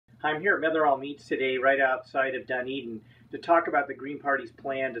I'm here at Metheral Meats today, right outside of Dunedin, to talk about the Green Party's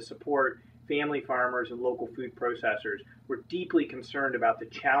plan to support family farmers and local food processors. We're deeply concerned about the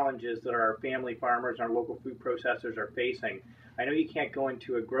challenges that our family farmers and our local food processors are facing. I know you can't go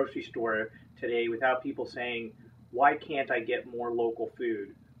into a grocery store today without people saying, why can't I get more local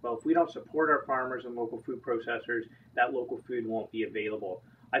food? Well, if we don't support our farmers and local food processors, that local food won't be available.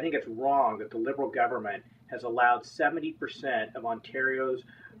 I think it's wrong that the Liberal government has allowed 70% of Ontario's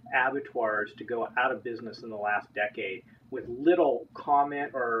abattoirs to go out of business in the last decade with little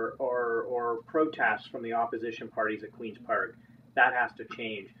comment or protest from the opposition parties at Queen's Park. That has to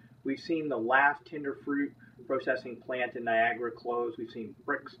change. We've seen the last Tinder fruit processing plant in Niagara close. We've seen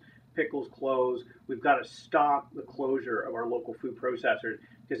Bricks Pickles close. We've got to stop the closure of our local food processors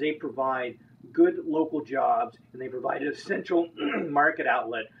because they provide good local jobs and they provide an essential market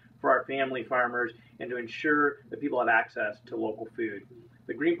outlet for our family farmers and to ensure that people have access to local food.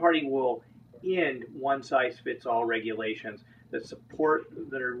 The Green Party will end one-size-fits-all regulations that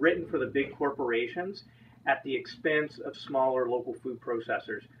are written for the big corporations at the expense of smaller local food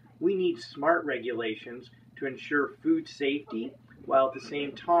processors. We need smart regulations to ensure food safety while at the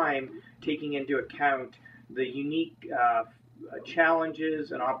same time taking into account the unique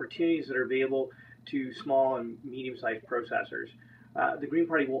challenges and opportunities that are available to small and medium-sized processors. The Green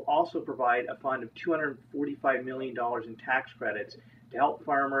Party will also provide a fund of $245 million in tax credits to help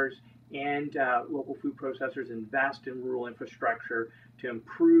farmers and local food processors invest in rural infrastructure to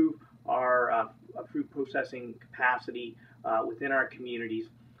improve our food processing capacity within our communities.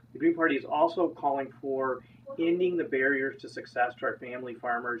 The Green Party is also calling for ending the barriers to success to our family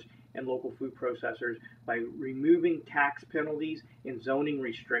farmers and local food processors by removing tax penalties and zoning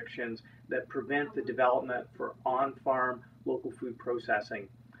restrictions that prevent the development for on-farm local food processing.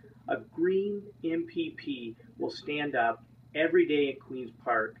 A Green MPP will stand up every day at Queen's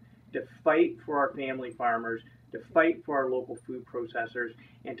Park to fight for our family farmers, to fight for our local food processors,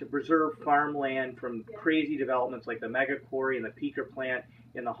 and to preserve farmland from crazy developments like the mega quarry and the peaker plant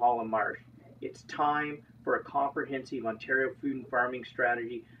in the Holland Marsh. It's time for a comprehensive Ontario food and farming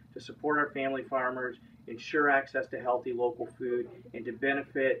strategy to support our family farmers, ensure access to healthy local food, and to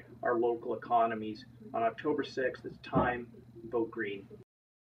benefit our local economies. On October 6th, it's time to vote Green.